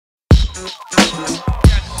It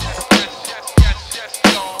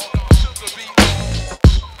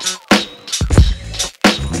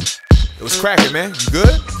was cracking, man. You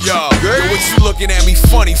good? Yo, good? Yo, what you looking at me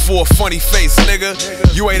funny for, a funny face, nigga?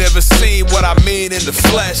 You ain't ever seen what I mean in the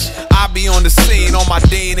flesh. I be on the scene on my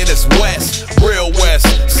Dean and it's West, real West,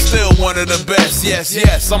 still one of the best. Yes,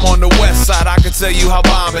 yes, I'm on the west side, I can tell you how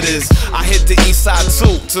bomb it is. I hit the east side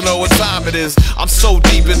too, to know what time it is. I'm so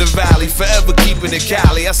deep in the valley, forever keeping it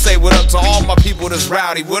Cali. I say what up to all my people that's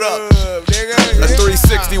rowdy, what up? A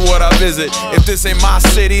 360 what I visit. If this ain't my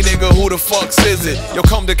city, nigga, who the fuck's is it? Yo,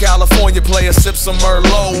 come to California, play a sip some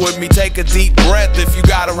Merlot with me. Take a deep breath if you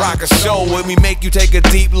gotta rock a show with me. Make you take a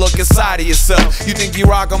deep look inside of yourself. You think you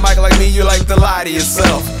rock a mic like me, you like to lie to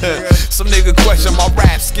yourself. Some nigga question my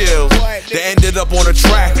rap skills. They ended up on a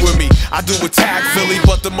track with me. I do attack Philly,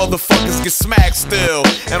 but the motherfuckers get smacked still.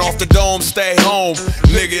 And off the dome, stay home.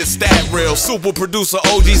 Nigga, it's that real. Super producer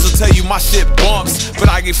OGs will tell you my shit bumps, but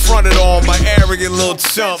I get fronted on by arrogant little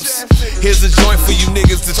chumps. Here's a joint for you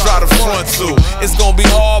niggas to try to front to. It's gonna be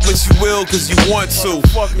hard, but you will cause you want to.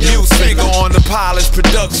 New speaker on the polished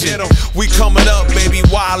production. We coming up, baby,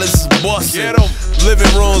 wireless is bustin'.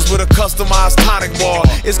 Living rooms with a customized tonic bar.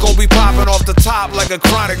 It's gonna be popping off the top like a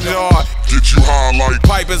chronic jar. Get you high like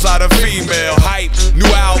pipe inside a female. Hype, new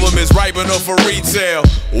album is ripe enough for retail.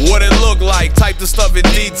 What it look like, type the stuff in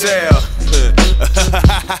detail.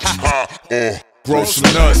 Grow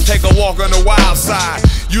some nuts. Take a walk on the wild side.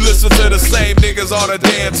 You listen to the same niggas all the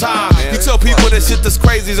damn time. You tell people that shit that's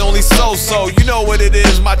crazy is only so-so. You know what it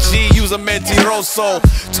is, my G, use a mentiroso.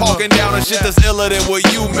 Talking down on shit that's iller than what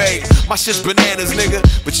you make. My shit's bananas, nigga,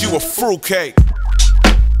 but you a fruitcake.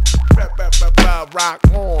 Rock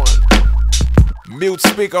on. Mute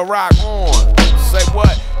speaker, rock on. Say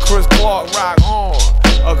what? Chris Clarke, rock on.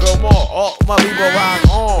 Come on, all my people rock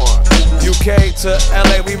on. UK to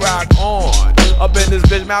LA, we rock on. Up in this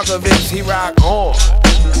bitch, Malkovich, he rock on.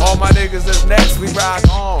 All my niggas that's next, we rock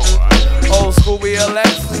on. Old school, we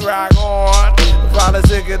elect, we rock on.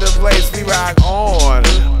 Politic in the place, we rock on.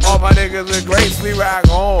 All my niggas with grace, we rock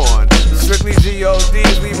on. Strictly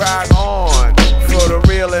G.O.Ds, we rock on. For the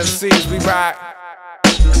real MCs, we rock.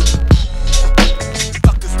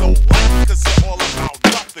 Suckers don't like cause it's all about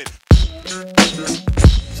nothing.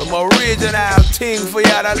 Some original thing for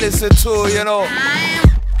y'all to listen to, you know.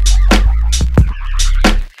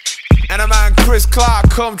 And a man Chris Clarke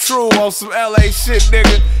come true on some LA shit,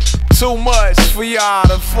 nigga. Too much for y'all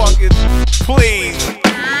to fucking please.